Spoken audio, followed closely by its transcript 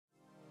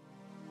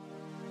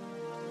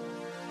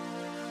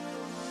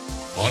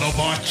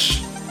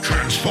Autobots,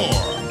 transform!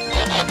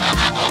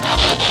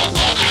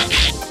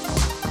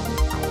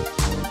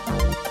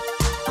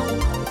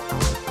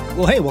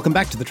 Well, hey, welcome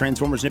back to the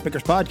Transformers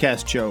Nitpickers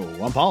Podcast Show.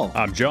 I'm Paul.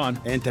 I'm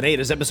John. And today it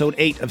is episode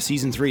 8 of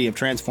season 3 of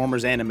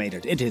Transformers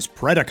Animated. It is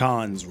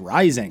Predacons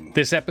Rising.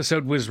 This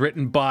episode was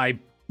written by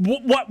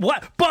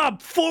what?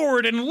 Bob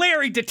Forward and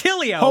Larry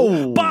DiTillio.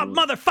 Oh. Bob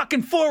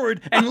motherfucking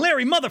Forward and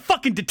Larry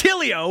motherfucking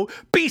DiTillio.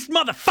 Beast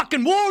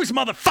motherfucking Wars,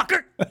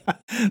 motherfucker.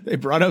 They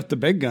brought out the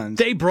big guns.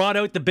 They brought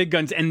out the big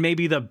guns, and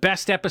maybe the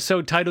best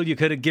episode title you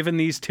could have given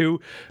these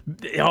two.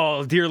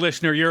 Oh, dear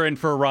listener, you're in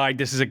for a ride.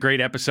 This is a great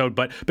episode.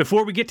 But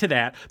before we get to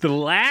that, the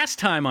last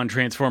time on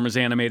Transformers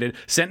Animated,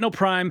 Sentinel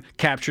Prime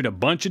captured a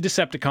bunch of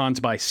Decepticons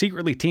by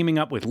secretly teaming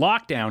up with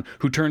Lockdown,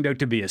 who turned out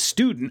to be a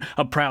student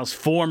of Prowl's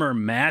former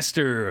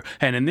master.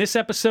 And in this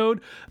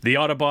episode, the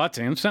Autobots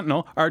and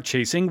Sentinel are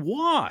chasing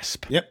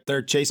Wasp. Yep,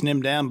 they're chasing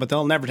him down, but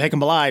they'll never take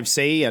him alive.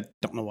 See, I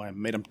don't know why I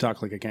made him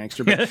talk like a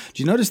gangster, but did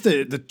you notice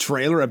the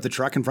trailer of the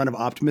truck in front of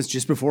Optimus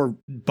just before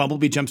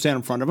Bumblebee jumps down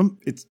in front of him?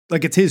 It's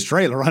like it's his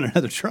trailer on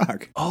another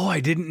truck. Oh, I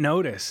didn't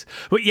notice.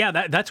 But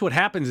yeah, that's what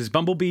happens is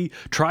Bumblebee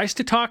tries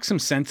to talk some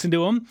sense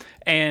into him,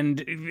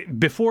 and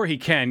before he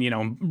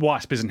can,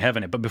 Wasp isn't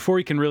having it, but before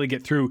he can really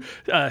get through,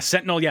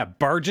 Sentinel,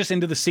 barges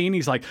into the scene.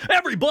 He's like,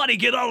 everybody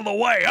get out of the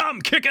way,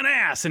 I'm kicking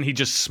ass, and he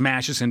just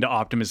smashes into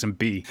Optimus and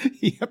B.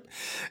 Yep.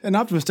 And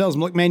Optimus tells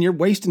him, look, man, you're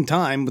wasting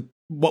time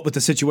with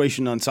the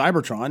situation on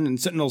Cybertron. And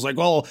Sentinel's like,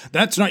 well,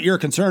 that's not your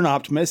concern,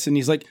 Optimus. And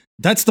he's like,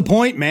 that's the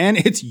point, man.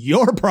 It's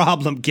your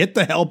problem. Get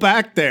the hell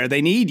back there.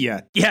 They need you.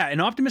 Yeah, and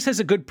Optimus has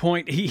a good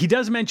point. He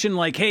does mention,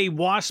 like, hey,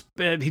 Wasp,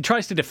 he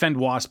tries to defend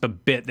Wasp a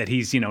bit, that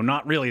he's,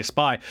 not really a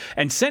spy.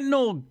 And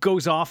Sentinel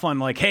goes off on,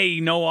 like, hey,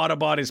 no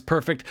Autobot is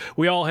perfect.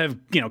 We all have,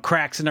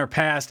 cracks in our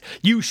past.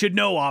 You should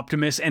know,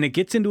 Optimus. And it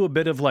gets into a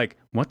bit of, like,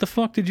 what the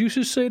fuck did you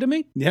just say to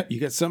me? Yep, you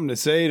got something to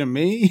say to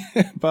me?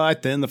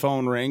 But then the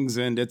phone rings,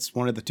 and it's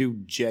one of the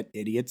two jet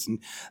idiots, and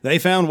they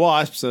found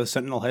Wasp, so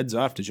Sentinel heads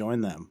off to join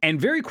them. And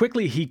very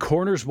quickly, he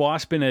corners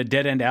Wasp in a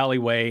dead-end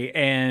alleyway,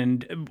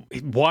 and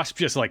Wasp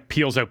just,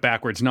 peels out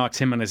backwards, knocks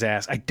him on his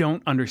ass. I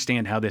don't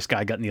understand how this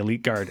guy got in the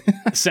Elite Guard.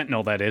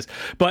 Sentinel, that is.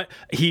 But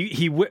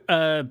he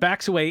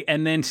backs away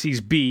and then sees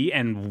B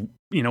and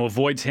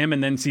avoids him,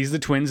 and then sees the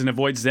twins and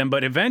avoids them.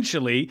 But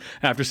eventually,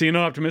 after seeing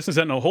Optimus and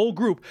Sentinel, a whole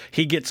group,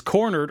 he gets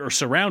cornered or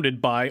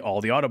surrounded by all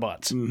the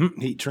Autobots.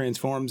 Mm-hmm. He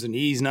transforms, and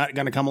he's not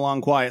going to come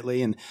along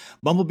quietly. And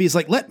Bumblebee's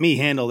like, let me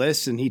handle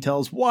this. And he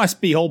tells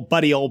Waspy, old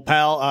buddy, old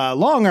pal,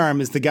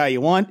 Longarm is the guy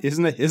you want.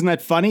 Isn't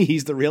that funny?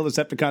 He's the real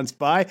Decepticon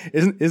spy.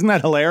 Isn't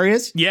that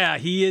hilarious? Yeah,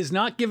 he is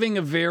not giving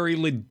a very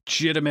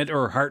legitimate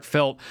or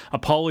heartfelt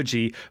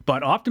apology,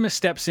 but Optimus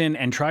steps in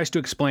and tries to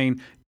explain,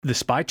 the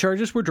spy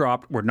charges were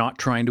dropped. We're not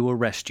trying to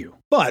arrest you.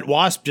 But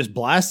Wasp just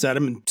blasts at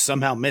him and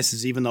somehow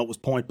misses, even though it was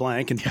point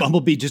blank. And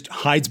Bumblebee just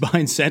hides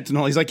behind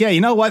Sentinel. He's like, yeah,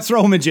 you know what?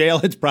 Throw him in jail.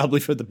 It's probably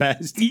for the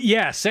best.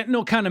 Yeah,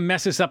 Sentinel kind of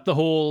messes up the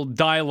whole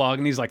dialogue,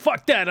 and he's like,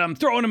 fuck that, I'm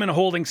throwing him in a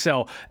holding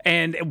cell.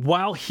 And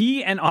while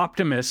he and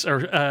Optimus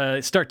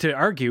start to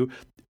argue,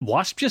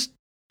 Wasp just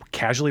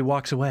casually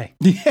walks away.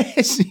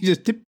 Yes, he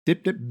just tip.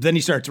 Then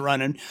he starts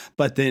running,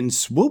 but then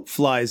Swoop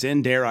flies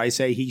in, dare I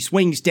say. He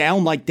swings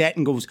down like that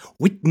and goes,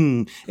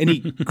 whitten, and he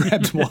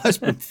grabs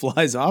Wasp and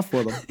flies off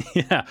with him.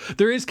 Yeah,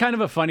 there is kind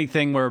of a funny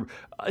thing where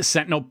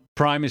Sentinel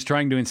Prime is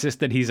trying to insist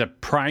that he's a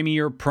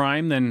primier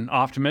Prime than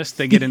Optimus.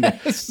 They get into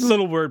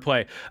little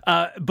wordplay.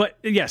 But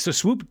yeah, so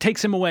Swoop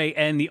takes him away,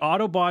 and the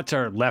Autobots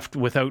are left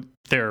without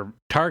their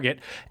target.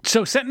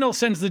 So Sentinel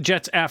sends the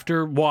jets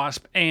after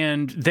Wasp,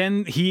 and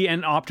then he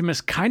and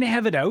Optimus kind of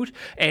have it out.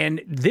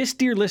 And this,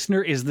 dear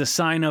listener, is the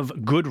sign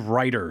of good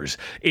writers,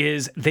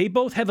 is they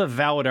both have a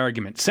valid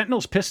argument.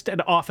 Sentinel's pissed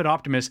off at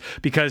Optimus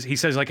because he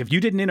says, if you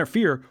didn't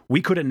interfere,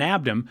 we could have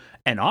nabbed him.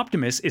 And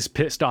Optimus is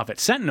pissed off at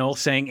Sentinel,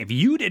 saying, if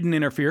you didn't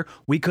interfere,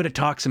 we could have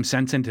talked some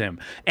sense into him.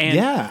 And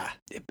yeah,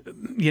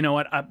 you know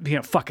what?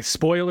 Fuck it.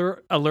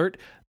 Spoiler alert.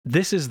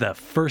 This is the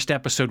first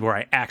episode where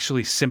I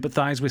actually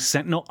sympathize with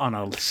Sentinel on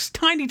a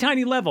tiny,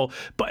 tiny level.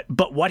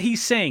 But what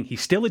he's saying,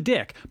 he's still a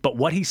dick, but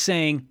what he's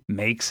saying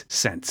makes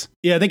sense.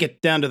 Yeah, they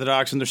get down to the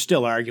docks and they're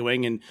still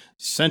arguing, and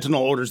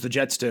Sentinel orders the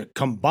jets to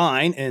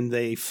combine, and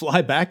they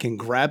fly back and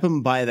grab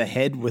him by the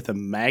head with a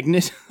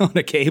magnet on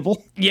a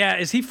cable. Yeah,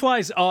 as he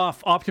flies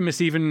off,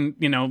 Optimus even,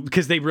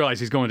 because they realize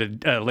he's going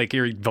to Lake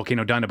Erie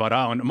Volcano Dynabot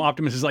Island,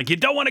 Optimus is like, you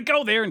don't want to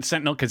go there, and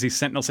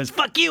Sentinel says,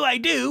 fuck you, I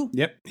do.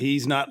 Yep,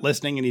 he's not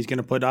listening, and he's going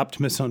to put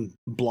Optimus on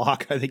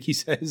block, I think he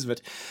says,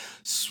 but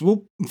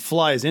Swoop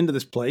flies into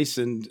this place,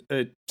 and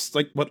it's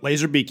like what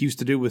Laserbeak used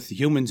to do with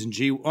humans in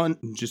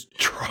G1, and just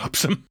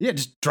drops him. Yeah,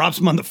 just drops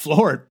him on the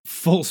floor at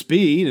full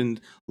speed,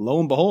 and lo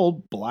and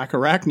behold, Black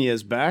Arachnia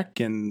is back,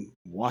 and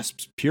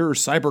Wasp's pure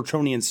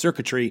Cybertronian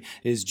circuitry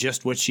is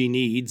just what she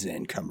needs,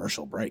 and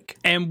commercial break.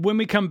 And when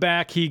we come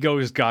back, he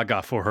goes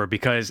gaga for her,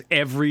 because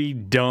every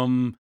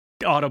dumb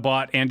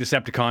Autobot and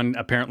Decepticon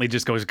apparently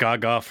just goes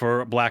gaga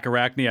for Black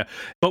Arachnia.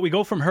 But we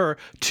go from her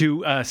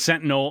to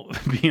Sentinel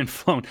being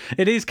flown.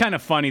 It is kind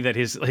of funny that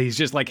he's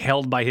just like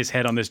held by his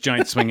head on this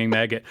giant swinging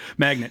maggot.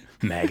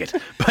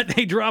 But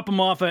they drop him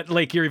off at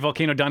Lake Erie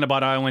Volcano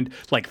Dinobot Island,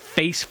 like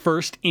face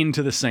first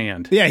into the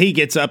sand. Yeah, he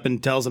gets up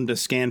and tells him to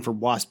scan for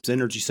Wasp's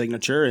energy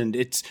signature, and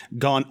it's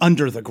gone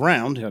under the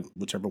ground,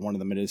 whichever one of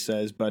them it is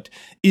says, but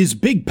is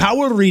big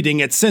power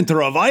reading at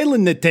center of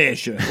island,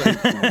 Natasha.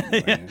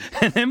 Yeah.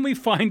 And then we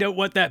find out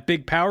what that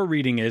big power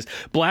reading is.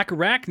 Black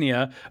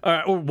Arachnia,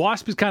 or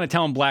Wasp is kind of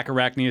telling Black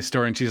Arachnia's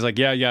story, and she's like,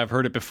 yeah, I've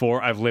heard it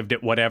before, I've lived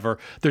it, whatever.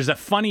 There's a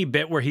funny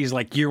bit where he's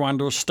like, you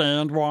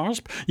understand,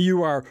 Wasp?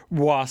 You are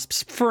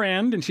Wasp's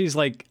friend. And she's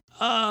like,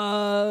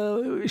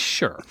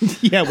 sure.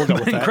 Yeah, we'll go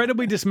with that.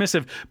 Incredibly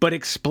dismissive, but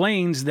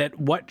explains that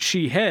what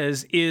she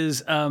has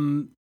is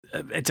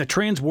it's a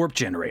transwarp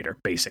generator,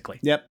 basically.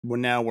 Yep.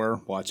 We're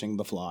watching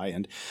The Fly,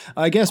 and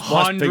I guess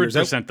Wasp figures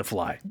out 100% The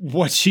Fly.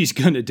 What she's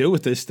going to do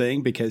with this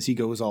thing, because he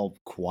goes all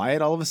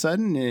quiet all of a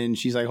sudden, and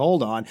she's like,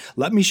 hold on,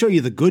 let me show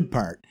you the good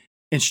part.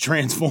 And she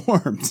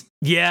transforms.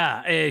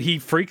 Yeah, he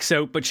freaks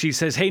out, but she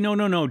says, hey, no,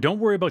 don't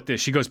worry about this.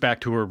 She goes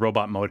back to her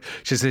robot mode.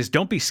 She says,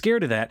 don't be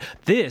scared of that.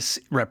 This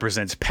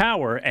represents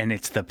power, and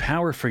it's the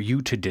power for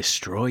you to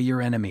destroy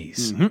your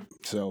enemies. Mm-hmm.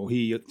 So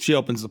she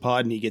opens the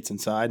pod, and he gets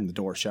inside, and the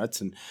door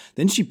shuts. And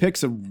then she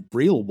picks a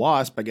real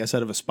wasp, I guess,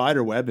 out of a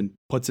spider web, and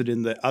puts it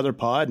in the other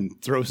pod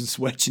and throws a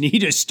switch, and he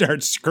just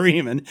starts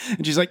screaming.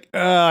 And she's like,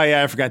 oh,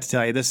 yeah, I forgot to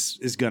tell you, this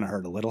is going to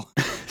hurt a little.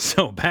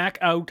 So back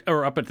out,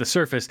 or up at the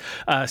surface,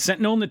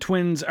 Sentinel and the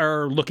twins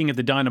are looking at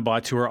the Dinobots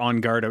who are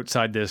on guard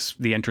outside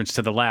the entrance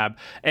to the lab.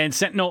 And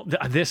Sentinel,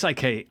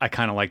 I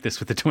kind of like this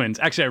with the twins.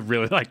 Actually, I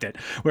really liked it,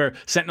 where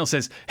Sentinel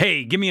says,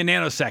 hey, give me a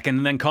nanosecond,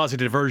 and then cause a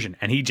diversion.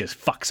 And he just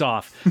fucks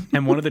off.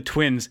 And one of the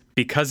twins,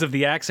 because of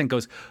the accent,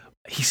 goes,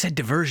 he said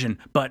diversion,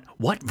 but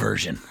what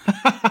version?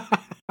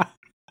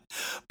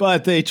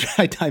 But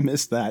I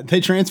missed that. They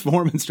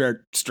transform and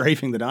start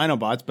strafing the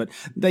Dinobots, but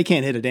they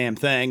can't hit a damn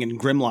thing, and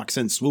Grimlock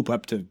sends Swoop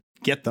up to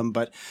get them,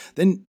 but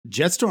then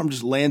Jetstorm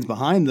just lands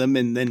behind them,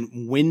 and then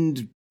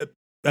wind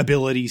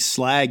abilities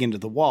slag into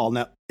the wall.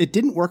 Now, it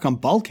didn't work on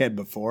Bulkhead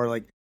before,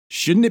 like,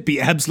 shouldn't it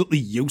be absolutely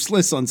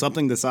useless on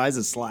something the size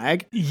of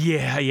Slag?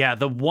 Yeah.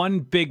 The one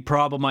big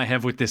problem I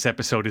have with this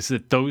episode is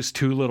that those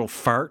two little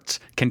farts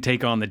can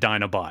take on the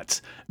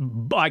Dinobots.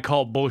 I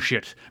call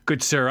bullshit.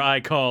 Good sir, I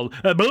call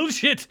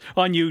bullshit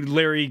on you,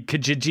 Larry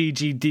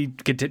Detalio.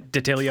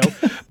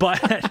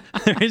 But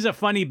there is a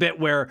funny bit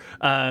where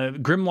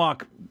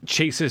Grimlock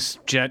chases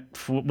Jet,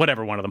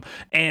 whatever one of them,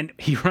 and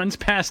he runs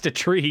past a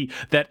tree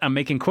that, I'm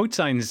making quote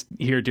signs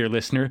here, dear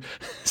listener,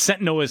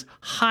 Sentinel is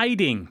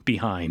hiding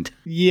behind.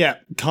 Yeah,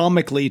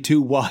 comically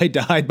too wide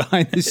to hide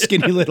behind this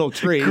skinny little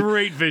tree.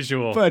 Great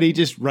visual. But he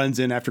just runs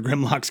in after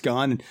Grimlock's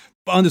gone. And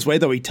on his way,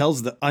 though, he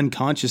tells the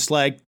unconscious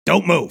Slag,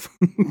 don't move.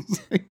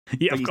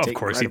 Yeah, of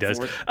course he does.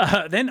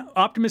 Then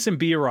Optimus and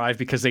B arrive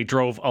because they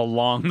drove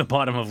along the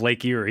bottom of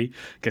Lake Erie.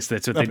 Guess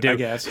that's what they do. I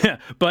guess.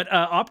 But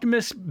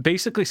Optimus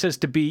basically says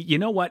to B, you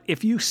know what?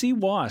 If you see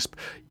Wasp,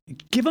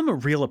 give him a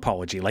real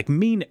apology. Like,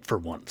 mean it for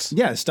once.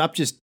 Yeah, stop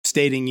just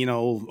stating,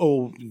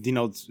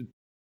 it's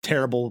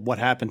terrible what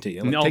happened to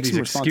you. Like, take some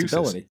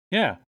responsibility.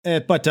 Yeah.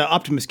 But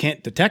Optimus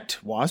can't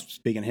detect Wasp,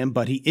 speaking of him,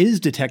 but he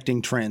is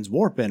detecting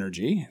transwarp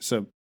energy.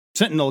 So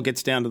Sentinel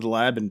gets down to the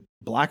lab, and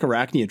Black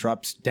Arachnia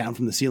drops down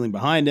from the ceiling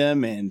behind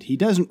him, and he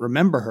doesn't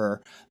remember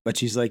her, but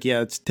she's like,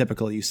 yeah, it's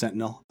typical you,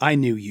 Sentinel. I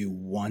knew you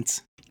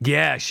once.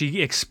 Yeah,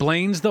 she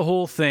explains the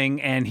whole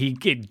thing, and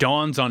it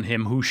dawns on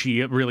him who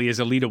she really is,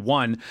 Elita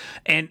 1,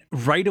 and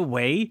right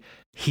away,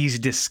 he's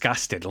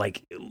disgusted,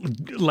 like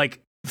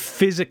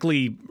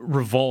physically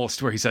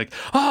revulsed, where he's like,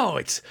 oh,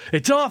 it's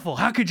awful.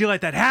 How could you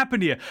let that happen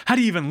to you? How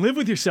do you even live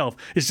with yourself?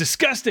 It's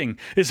disgusting.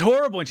 It's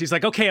horrible. And she's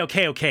like,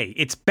 okay.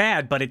 It's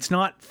bad, but it's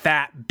not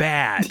that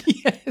bad.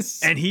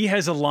 Yes. And he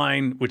has a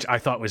line, which I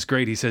thought was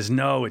great. He says,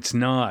 no, it's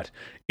not.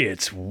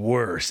 It's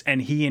worse.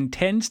 And he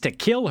intends to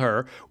kill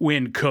her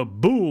when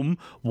kaboom,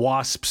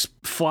 Wasp's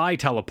fly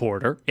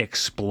teleporter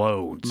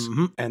explodes.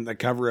 Mm-hmm. And the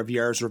cover of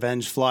Yar's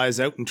Revenge flies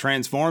out and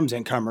transforms,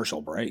 and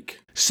commercial break.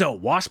 So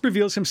Wasp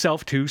reveals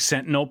himself to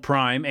Sentinel,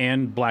 Prime,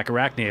 and Black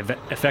Arachnia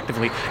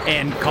effectively,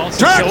 and calls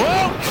himself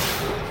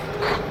out.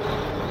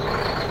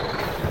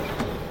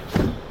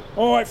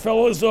 All right,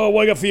 fellas, what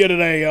I got for you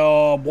today?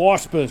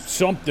 Wasp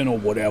something or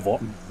whatever.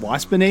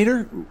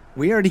 Waspinator?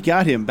 We already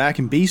got him back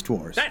in Beast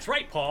Wars. That's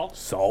right, Paul.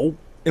 So?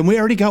 And we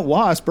already got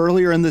Wasp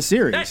earlier in the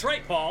series. That's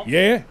right, Paul.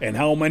 Yeah? And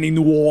how many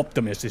new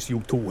Optimuses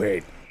you two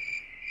had?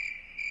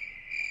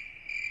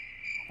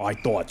 I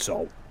thought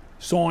so.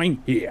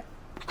 Sign here.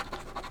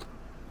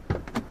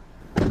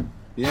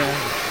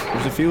 Yeah,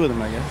 there's a few of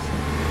them, I guess.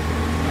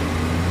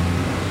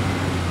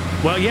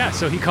 Well, yeah,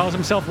 so he calls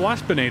himself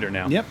Waspinator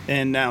now. Yep,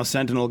 and now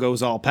Sentinel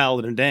goes all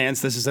paladin dance.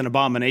 This is an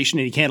abomination,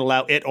 and he can't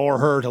allow it or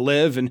her to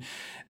live. And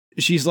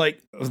she's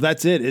like,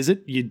 that's it, is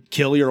it? You'd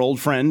kill your old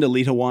friend,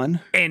 Elita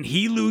 1? And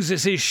he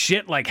loses his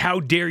shit, like,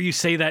 how dare you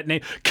say that name?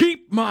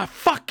 Keep my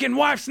fucking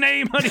wife's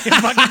name, honey. It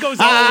fucking goes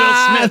all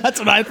Will Smith. That's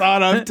what I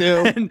thought of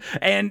too.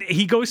 And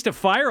he goes to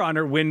fire on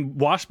her when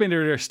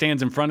Waspinator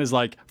stands in front, is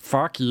like,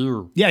 fuck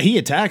you. Yeah, he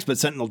attacks, but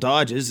Sentinel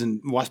dodges,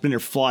 and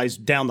Waspinator flies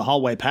down the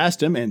hallway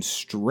past him and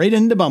straight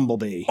into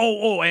Bumblebee.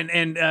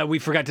 And we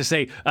forgot to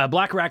say,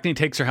 Black Arachne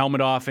takes her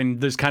helmet off, and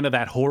there's kind of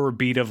that horror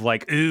beat of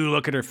like, ooh,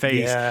 look at her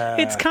face. Yeah.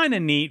 It's kind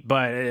of neat,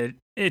 but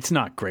it's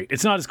not great.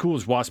 It's not as cool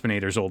as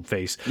Waspinator's old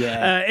face.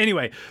 Yeah.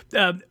 Anyway,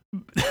 I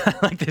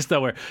like this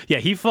though, where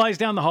he flies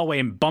down the hallway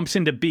and bumps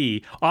into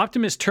B.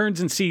 Optimus turns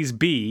and sees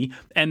B,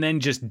 and then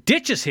just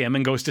ditches him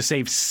and goes to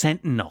save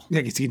Sentinel.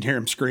 Yeah, you can hear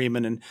him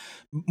screaming, and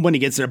when he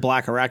gets there,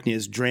 Black Arachne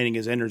is draining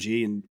his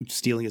energy and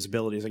stealing his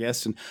abilities, I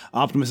guess. And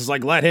Optimus is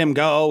like, let him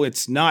go.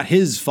 It's not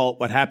his fault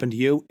what happened to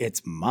you.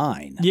 It's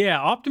mine. Yeah,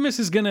 Optimus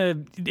is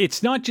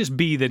it's not just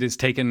B that is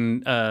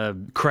taking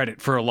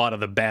credit for a lot of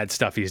the bad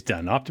stuff he's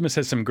done. Optimus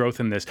has some growth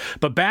in this.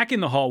 But back in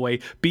the hallway,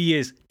 B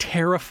is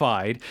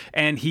terrified,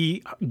 and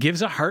he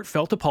gives a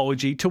heartfelt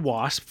apology to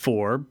Wasp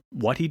for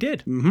what he did.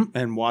 Mm-hmm.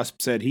 And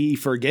Wasp said he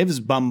forgives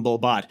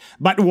Bumblebot,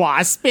 but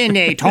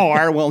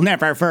Waspinator will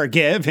never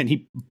forgive, and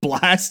he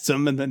blasts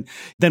him, and then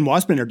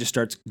Waspinator just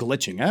starts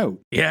glitching out.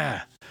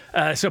 Yeah.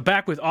 So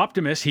back with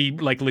Optimus, he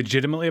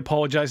legitimately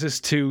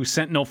apologizes to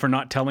Sentinel for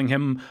not telling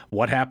him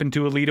what happened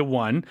to Elita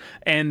 1.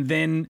 And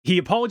then he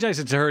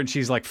apologizes to her, and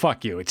she's like,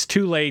 fuck you. It's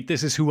too late.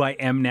 This is who I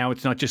am now.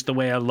 It's not just the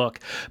way I look.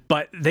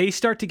 But they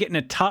start to get in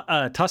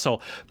a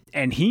tussle,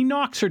 and he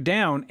knocks her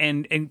down,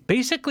 and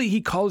basically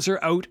he calls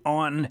her out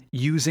on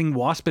using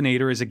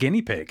Waspinator as a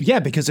guinea pig. Yeah,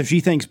 because if she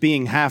thinks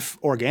being half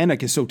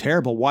organic is so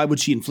terrible, why would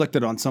she inflict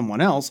it on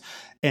someone else?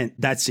 And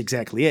that's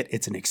exactly it.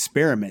 It's an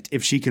experiment.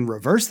 If she can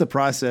reverse the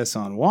process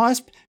on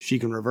Wasp, she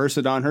can reverse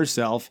it on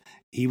herself.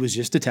 He was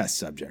just a test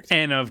subject.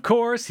 And of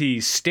course,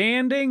 he's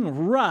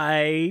standing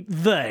right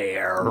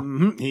there.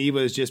 Mm-hmm. He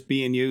was just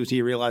being used.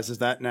 He realizes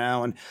that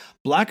now. And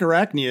Black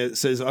Arachne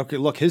says, okay,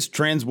 look, his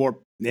transwarp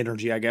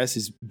energy, I guess,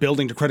 is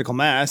building to critical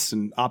mass.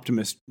 And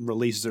Optimus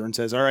releases her and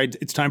says, all right,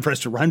 it's time for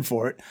us to run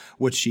for it,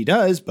 which she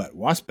does. But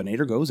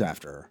Waspinator goes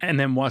after her. And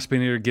then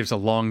Waspinator gives a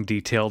long,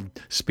 detailed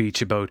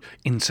speech about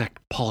insect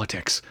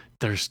politics.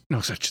 There's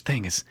no such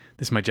thing as,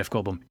 this is my Jeff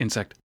Goldblum,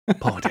 insect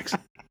politics.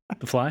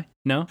 The Fly?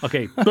 No?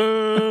 Okay.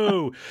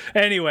 Boo!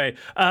 Anyway,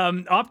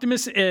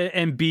 Optimus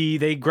and B,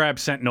 they grab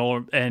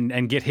Sentinel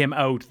and get him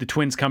out. The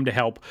twins come to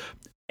help.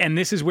 And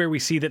this is where we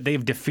see that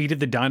they've defeated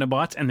the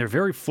Dinobots, and they're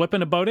very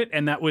flippant about it,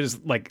 and that was,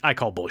 I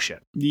call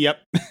bullshit. Yep,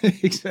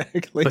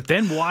 exactly. But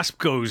then Wasp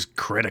goes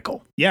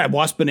critical. Yeah,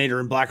 Waspinator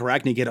and Black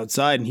Arachne get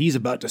outside, and he's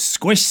about to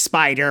squish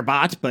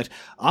Spider-Bot, but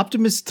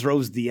Optimus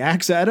throws the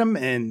axe at him,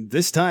 and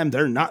this time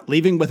they're not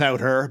leaving without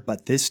her,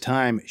 but this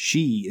time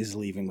she is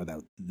leaving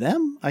without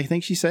them, I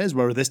think she says,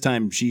 where this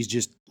time she's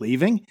just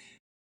leaving,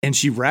 and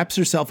she wraps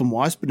herself and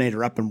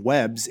Waspinator up in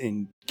webs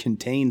and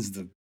contains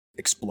the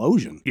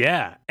explosion.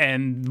 Yeah,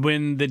 and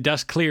when the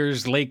dust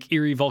clears, Lake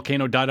Erie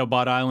Volcano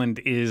Dinobot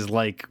Island is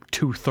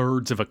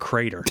 2/3 of a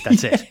crater.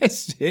 That's it.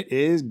 Yes, it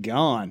is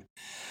gone.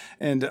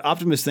 And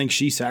Optimus thinks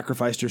she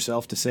sacrificed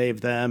herself to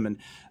save them, and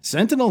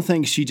Sentinel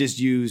thinks she just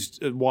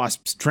used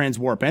Wasp's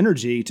transwarp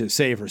energy to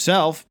save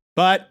herself.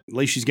 But at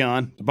least she's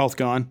gone. They're both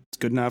gone. It's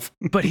good enough.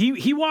 But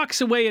he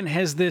walks away and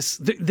has this.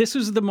 This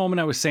was the moment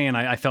I was saying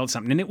I felt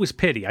something, and it was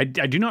pity. I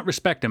do not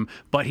respect him,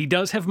 but he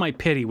does have my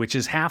pity, which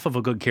is half of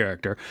a good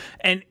character.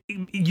 And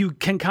you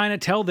can kind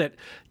of tell that,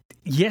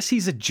 yes,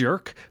 he's a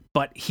jerk,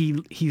 but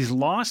he's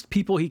lost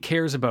people he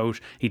cares about.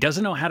 He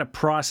doesn't know how to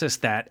process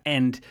that,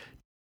 and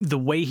the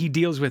way he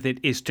deals with it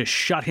is to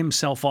shut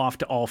himself off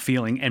to all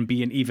feeling and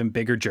be an even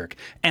bigger jerk.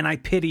 And I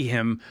pity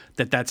him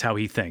that that's how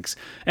he thinks.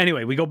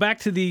 Anyway, we go back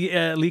to the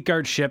Elite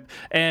Guard ship,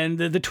 and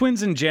the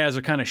twins and Jazz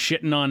are kind of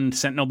shitting on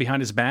Sentinel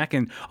behind his back,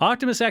 and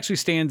Optimus actually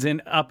stands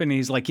up and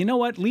he's like, you know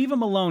what? Leave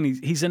him alone.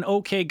 He's an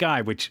okay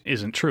guy, which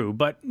isn't true,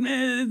 but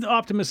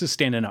Optimus is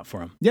standing up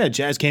for him. Yeah,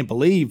 Jazz can't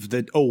believe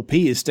that OP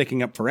is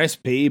sticking up for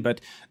SP, but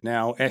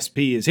now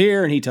SP is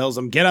here, and he tells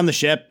them, get on the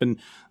ship, and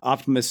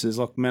Optimus says,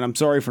 look, man, I'm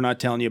sorry for not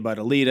telling you about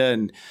Elita,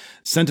 and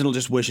Sentinel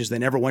just wishes they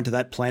never went to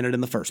that planet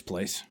in the first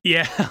place.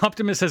 Yeah,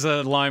 Optimus has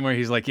a line where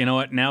he's like, you know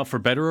what, now for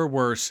better or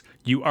worse,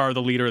 you are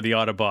the leader of the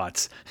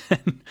Autobots.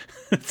 And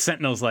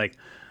Sentinel's like,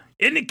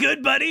 isn't it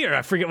good, buddy? Or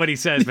I forget what he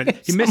says, but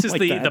he misses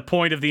the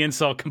point of the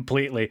insult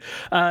completely.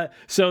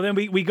 So then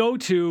we go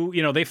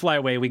to, they fly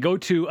away. We go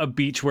to a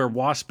beach where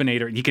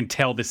Waspinator, you can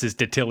tell this is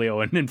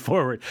Detilio and then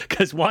forward,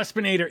 because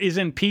Waspinator is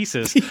in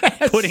pieces,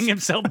 putting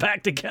himself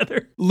back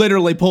together.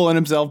 Literally pulling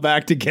himself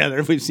back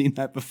together. We've seen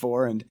that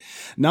before. And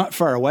not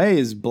far away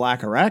is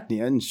Black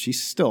Arachne, and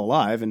she's still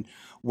alive. And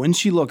when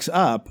she looks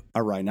up,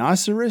 a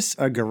rhinoceros,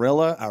 a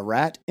gorilla, a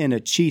rat, and a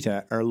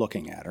cheetah are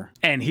looking at her.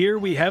 And here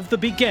we have the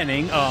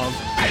beginning of...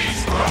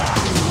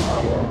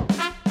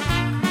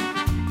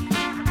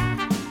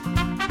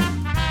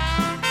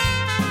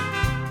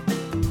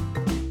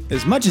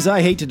 As much as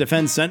I hate to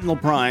defend Sentinel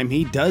Prime,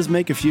 he does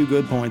make a few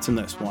good points in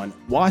this one.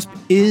 Wasp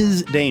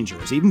is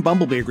dangerous. Even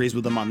Bumblebee agrees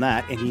with him on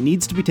that, and he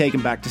needs to be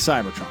taken back to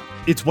Cybertron.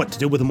 It's what to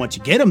do with him once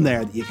you get him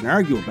there that you can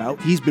argue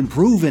about. He's been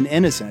proven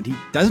innocent. He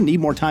doesn't need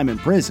more time in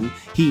prison.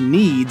 He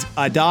needs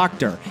a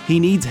doctor. He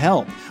needs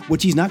help,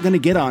 which he's not going to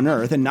get on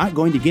Earth and not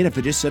going to get if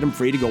they just set him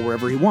free to go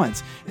wherever he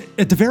wants.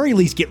 At the very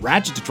least, get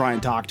Ratchet to try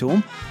and talk to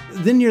him.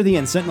 Then near the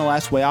end, Sentinel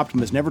asks why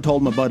Optimus never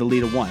told him about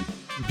Elita 1.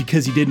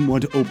 Because he didn't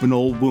want to open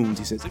old wounds,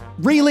 he says.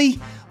 Really?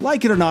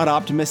 Like it or not,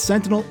 Optimus,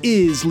 Sentinel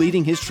is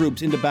leading his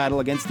troops into battle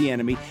against the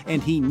enemy,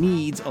 and he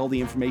needs all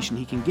the information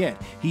he can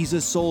get. He's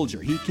a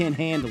soldier. He can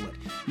handle it.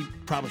 He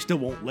probably still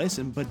won't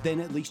listen, but then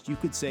at least you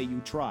could say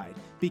you tried.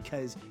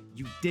 Because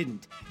you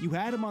didn't. You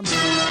had him on the...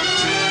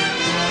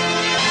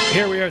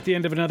 Here we are at the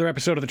end of another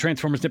episode of the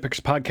Transformers Nitpickers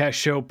podcast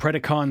show,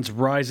 Predacons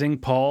Rising.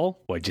 Paul,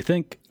 what'd you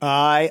think?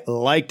 I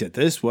liked it.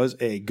 This was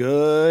a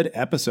good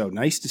episode.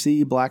 Nice to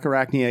see Black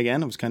Arachnia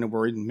again. I was kind of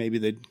worried maybe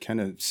they'd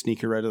kind of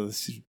sneak her out of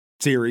the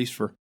series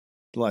for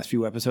the last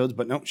few episodes,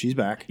 but no, she's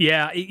back.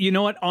 Yeah, you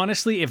know what?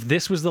 Honestly, if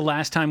this was the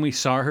last time we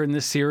saw her in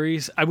this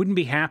series, I wouldn't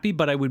be happy,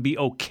 but I would be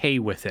okay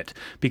with it.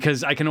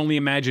 Because I can only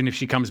imagine if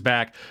she comes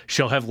back,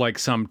 she'll have like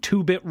some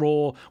 2-bit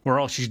role where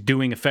all she's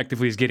doing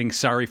effectively is getting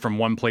sorry from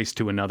one place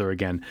to another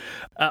again.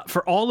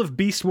 For all of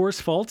Beast War's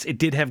faults, it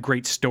did have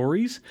great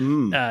stories.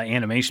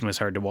 Animation was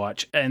hard to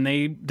watch, and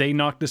they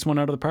knocked this one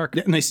out of the park.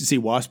 Yeah, nice to see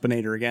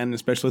Waspinator again,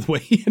 especially the way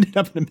he ended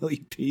up in a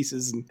million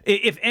pieces.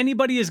 If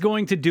anybody is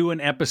going to do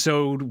an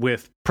episode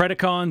with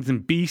Predacons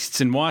and Beasts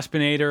and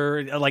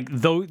Waspinator, like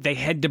though they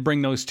had to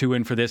bring those two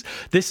in for this.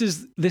 This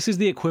is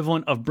the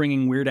equivalent of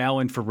bringing Weird Al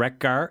in for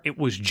Wreck-Gar. It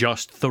was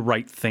just the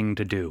right thing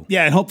to do.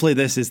 Yeah, and hopefully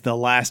this is the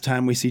last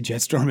time we see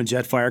Jetstorm and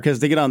Jetfire because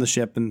they get on the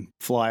ship and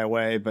fly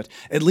away. But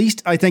at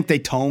least I think they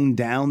toned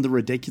down the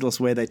ridiculous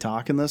way they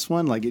talk in this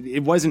one. Like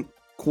it wasn't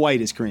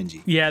quite as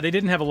cringy. Yeah, they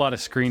didn't have a lot of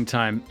screen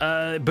time.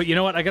 But you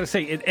know what? I gotta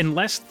say,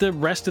 unless the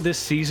rest of this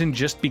season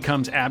just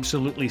becomes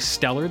absolutely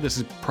stellar, this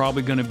is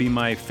probably going to be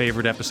my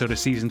favorite episode of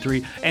season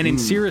 3, and in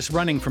serious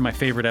running for my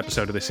favorite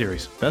episode of the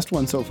series. Best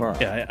one so far.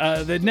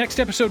 Yeah. The next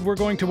episode we're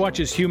going to watch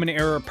is Human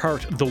Error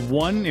Part the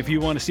 1. If you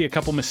want to see a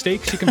couple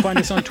mistakes, you can find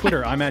us on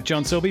Twitter. I'm at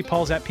John Sobey.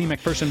 Paul's at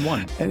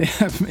PMcPherson1.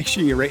 And make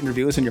sure you rate and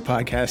review us on your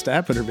podcast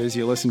app, whatever it is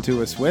you listen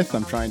to us with.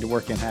 I'm trying to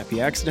work in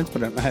happy accidents,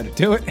 but I don't know how to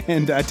do it.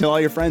 And tell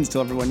all your friends, tell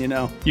everyone you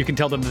know. You can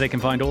tell them that they can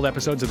find old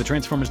episodes of the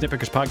Transformers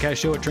Nitpickers podcast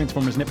show at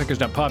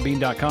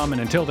transformersnitpickers.podbean.com.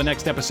 And until the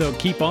next episode,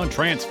 keep on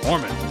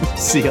transforming.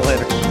 See you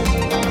later.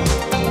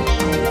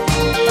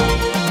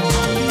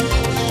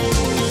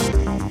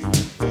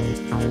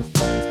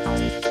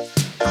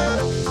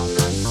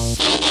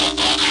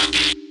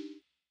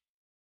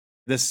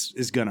 This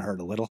is going to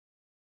hurt a little.